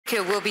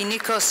speaker will be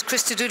Nikos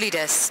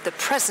Christodoulidis, the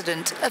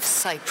President of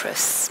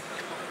Cyprus.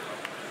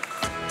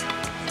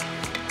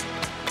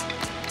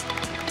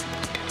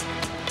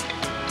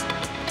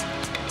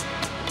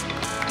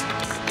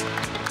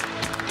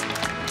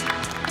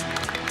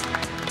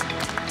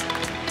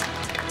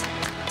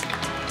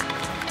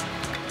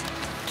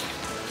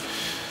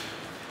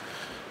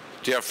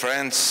 Dear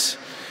friends,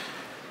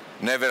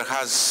 never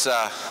has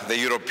the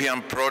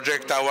European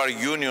project, our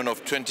union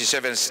of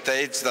 27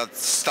 states that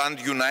stand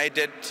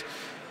united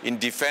in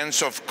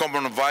defense of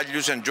common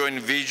values and joint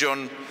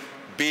vision,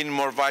 been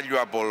more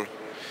valuable.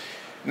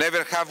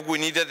 Never have we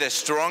needed a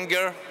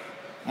stronger,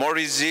 more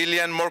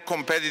resilient, more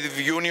competitive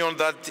union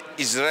that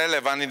is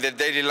relevant in the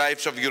daily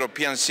lives of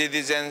European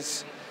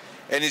citizens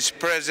and is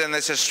present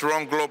as a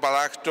strong global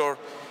actor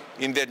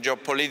in the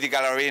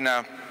geopolitical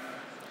arena.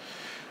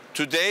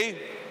 Today,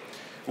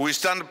 we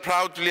stand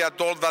proudly at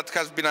all that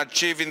has been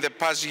achieved in the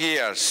past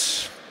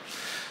years.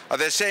 At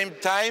the same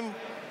time,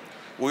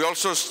 we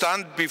also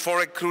stand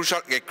before a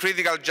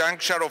critical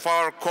juncture of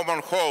our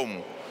common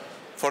home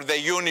for the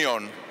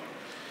Union,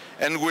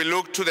 and we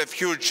look to the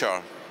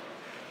future.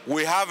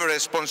 We have a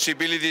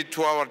responsibility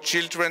to our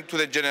children, to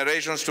the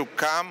generations to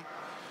come,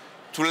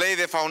 to lay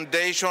the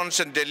foundations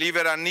and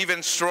deliver an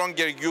even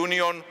stronger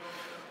Union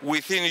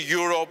within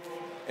Europe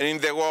and in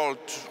the world.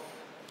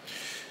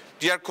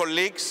 Dear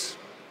colleagues,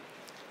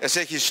 as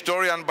a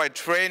historian by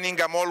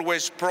training, I'm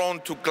always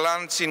prone to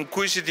glance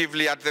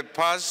inquisitively at the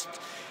past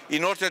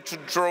in order to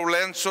draw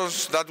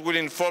lessons that will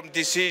inform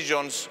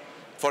decisions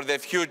for the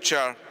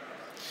future.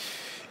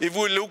 If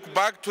we look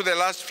back to the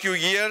last few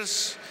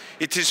years,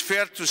 it is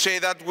fair to say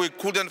that we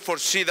couldn't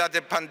foresee that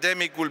a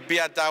pandemic will be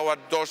at our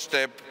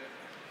doorstep.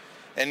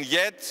 And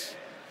yet,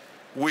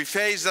 we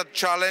faced that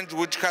challenge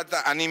which had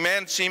an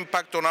immense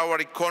impact on our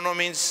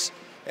economies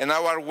and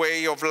our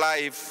way of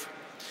life.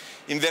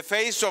 In the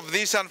face of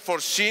this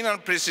unforeseen,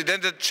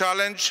 unprecedented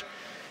challenge,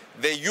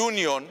 the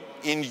Union,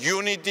 in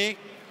unity,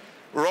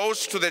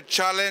 rose to the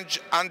challenge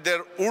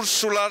under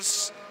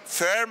Ursula's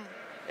firm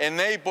and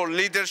able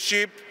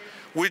leadership,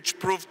 which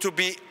proved to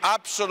be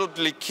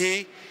absolutely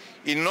key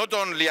in not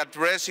only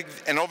addressing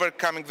and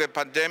overcoming the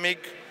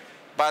pandemic,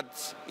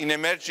 but in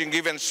emerging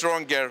even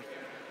stronger.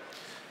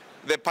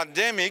 The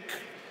pandemic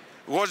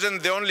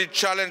wasn't the only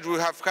challenge we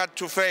have had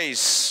to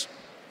face.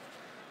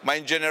 My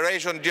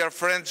generation, dear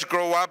friends,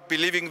 grew up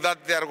believing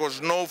that there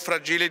was no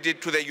fragility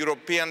to the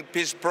European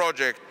peace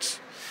project.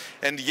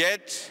 And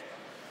yet,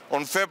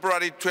 on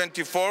February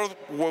 24th,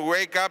 we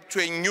wake up to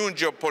a new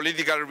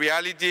geopolitical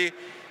reality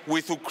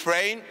with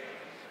Ukraine,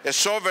 a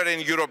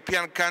sovereign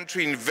European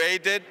country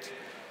invaded,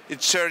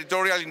 its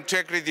territorial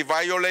integrity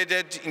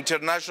violated,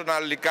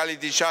 international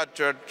legality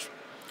shattered.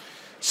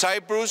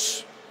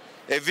 Cyprus,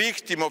 a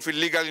victim of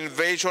illegal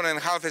invasion and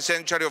half a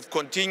century of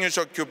continuous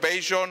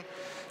occupation,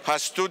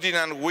 has stood in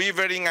an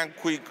unwavering and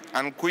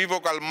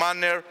unequivocal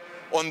manner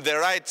on the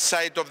right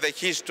side of the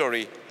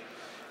history.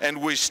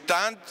 And we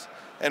stand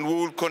and we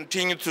will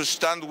continue to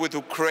stand with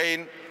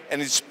Ukraine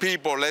and its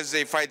people as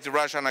they fight the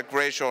Russian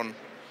aggression.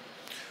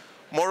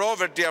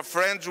 Moreover, dear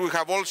friends, we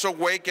have also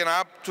waken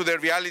up to the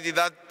reality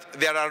that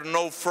there are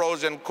no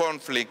frozen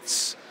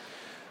conflicts.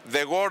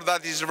 The war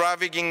that is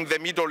ravaging the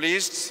Middle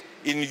East,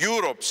 in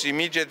Europe's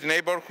immediate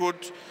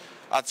neighborhood,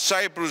 at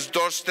Cyprus'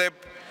 doorstep,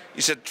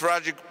 is a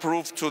tragic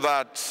proof to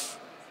that.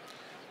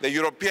 The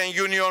European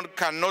Union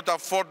cannot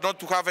afford not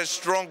to have a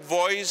strong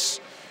voice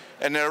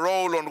and a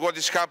role on what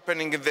is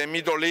happening in the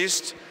Middle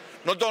East,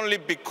 not only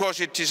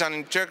because it is an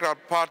integral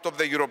part of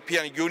the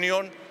European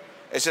Union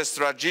as a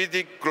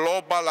strategic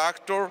global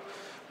actor,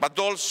 but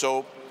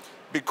also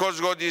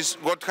because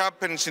what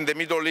happens in the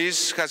Middle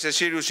East has a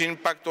serious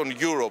impact on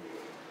Europe,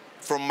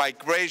 from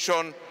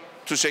migration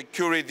to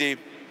security.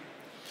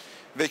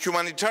 The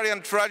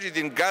humanitarian tragedy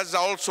in Gaza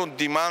also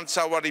demands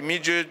our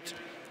immediate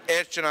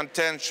urgent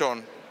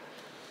attention.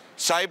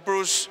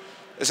 Cyprus,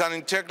 as an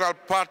integral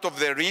part of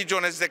the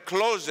region, as the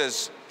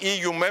closest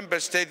EU member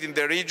state in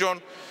the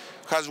region,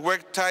 has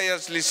worked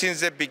tirelessly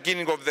since the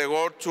beginning of the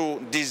war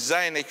to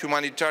design a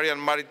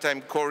humanitarian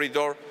maritime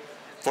corridor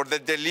for the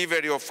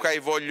delivery of high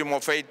volume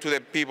of aid to the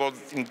people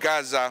in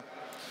Gaza.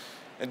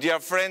 And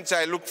dear friends,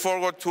 I look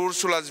forward to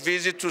Ursula's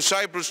visit to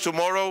Cyprus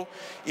tomorrow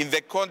in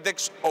the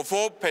context of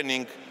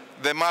opening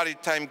the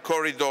maritime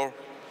corridor.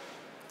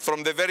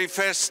 From the very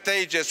first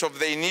stages of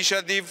the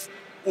initiative,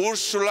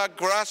 Ursula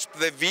grasped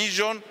the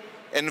vision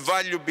and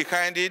value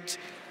behind it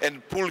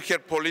and pulled her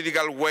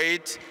political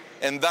weight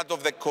and that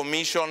of the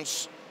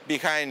Commission's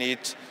behind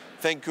it.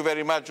 Thank you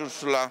very much,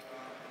 Ursula.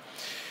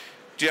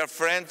 Dear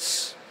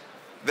friends,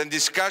 the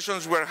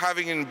discussions we're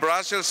having in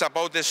Brussels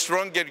about a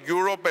stronger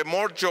Europe, a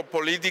more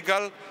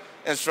geopolitical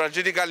and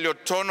strategically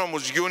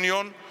autonomous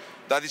union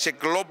that is a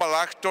global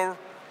actor,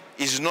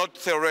 is not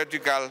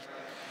theoretical.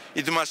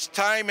 It must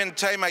time and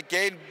time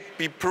again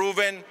be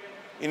proven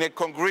in a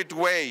concrete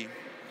way.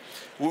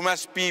 We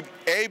must be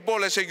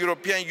able as a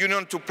European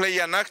Union to play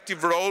an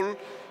active role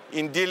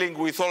in dealing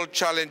with all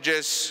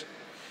challenges.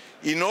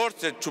 In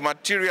order to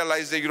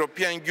materialize the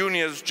European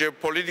Union's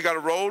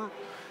geopolitical role,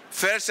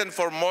 First and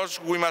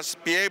foremost, we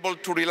must be able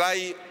to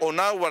rely on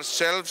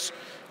ourselves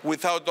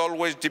without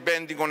always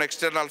depending on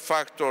external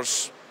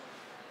factors.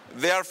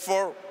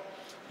 Therefore,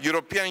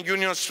 European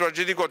Union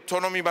strategic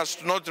autonomy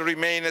must not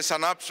remain as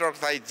an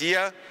abstract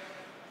idea,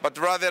 but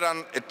rather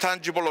a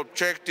tangible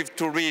objective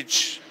to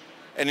reach.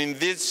 And in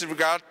this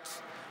regard,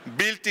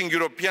 building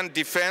European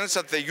defence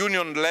at the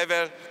Union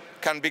level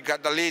can be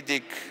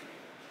catalytic.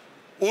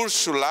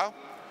 Ursula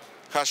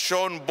has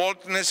shown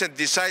boldness and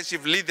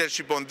decisive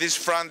leadership on this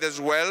front as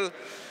well,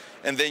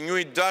 and the new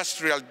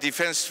industrial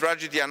defence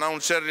strategy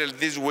announced earlier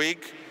this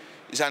week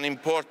is an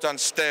important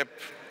step.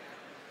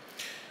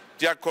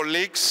 Dear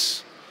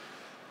colleagues,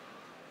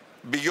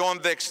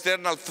 beyond the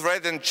external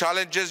threat and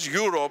challenges,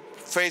 Europe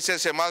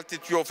faces a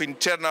multitude of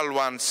internal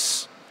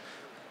ones.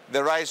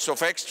 The rise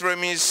of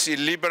extremists,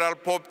 illiberal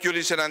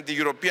populists and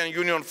anti-European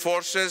Union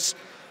forces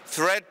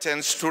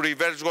threatens to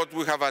reverse what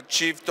we have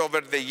achieved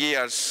over the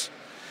years.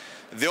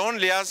 The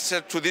only answer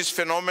to this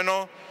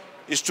phenomenon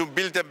is to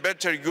build a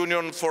better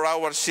union for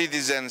our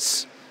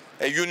citizens,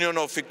 a union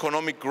of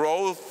economic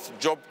growth,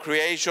 job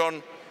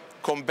creation,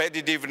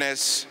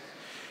 competitiveness.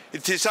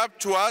 It is up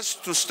to us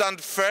to stand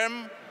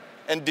firm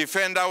and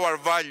defend our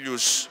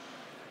values,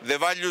 the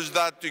values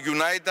that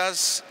unite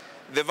us,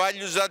 the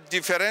values that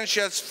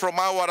differentiate us from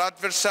our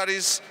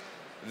adversaries,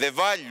 the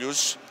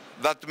values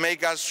that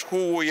make us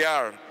who we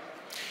are.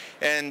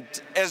 And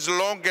as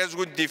long as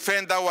we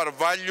defend our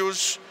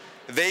values,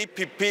 the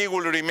EPP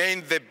will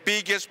remain the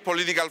biggest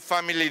political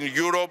family in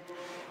Europe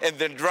and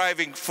the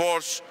driving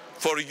force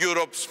for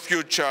Europe's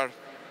future.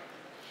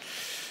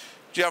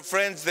 Dear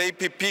friends, the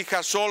EPP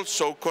has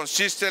also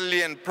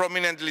consistently and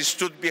prominently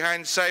stood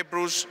behind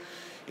Cyprus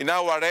in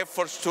our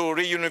efforts to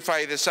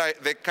reunify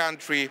the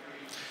country.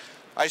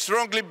 I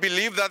strongly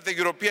believe that the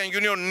European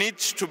Union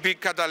needs to be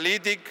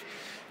catalytic,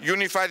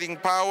 unifying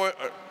power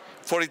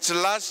for its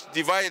last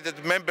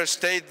divided member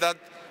state that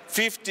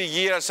 50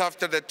 years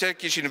after the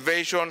Turkish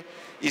invasion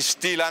is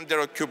still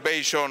under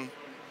occupation.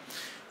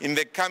 In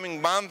the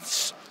coming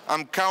months,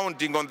 I'm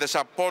counting on the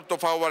support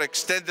of our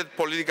extended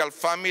political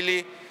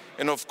family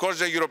and of course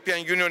the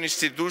European Union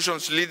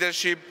institutions'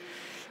 leadership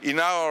in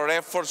our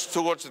efforts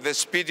towards the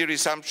speedy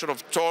resumption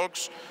of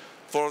talks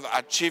for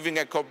achieving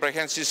a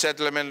comprehensive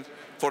settlement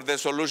for the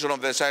solution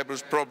of the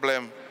Cyprus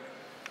problem.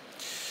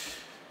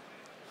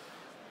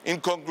 In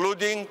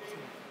concluding,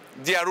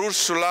 dear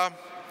Ursula,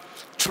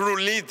 true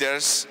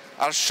leaders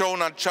are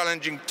shown at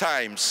challenging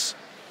times,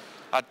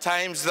 at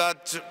times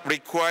that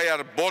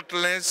require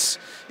boldness,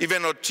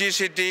 even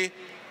audacity,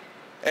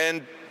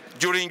 and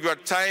during your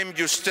time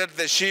you steered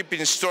the ship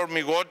in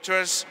stormy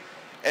waters,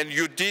 and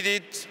you did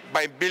it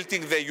by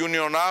building the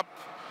Union up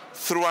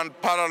through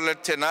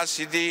unparalleled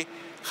tenacity,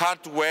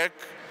 hard work,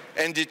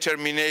 and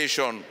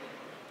determination.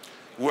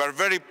 We are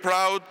very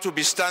proud to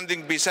be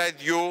standing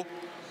beside you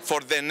for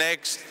the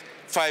next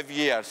 5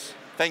 years.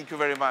 Thank you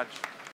very much.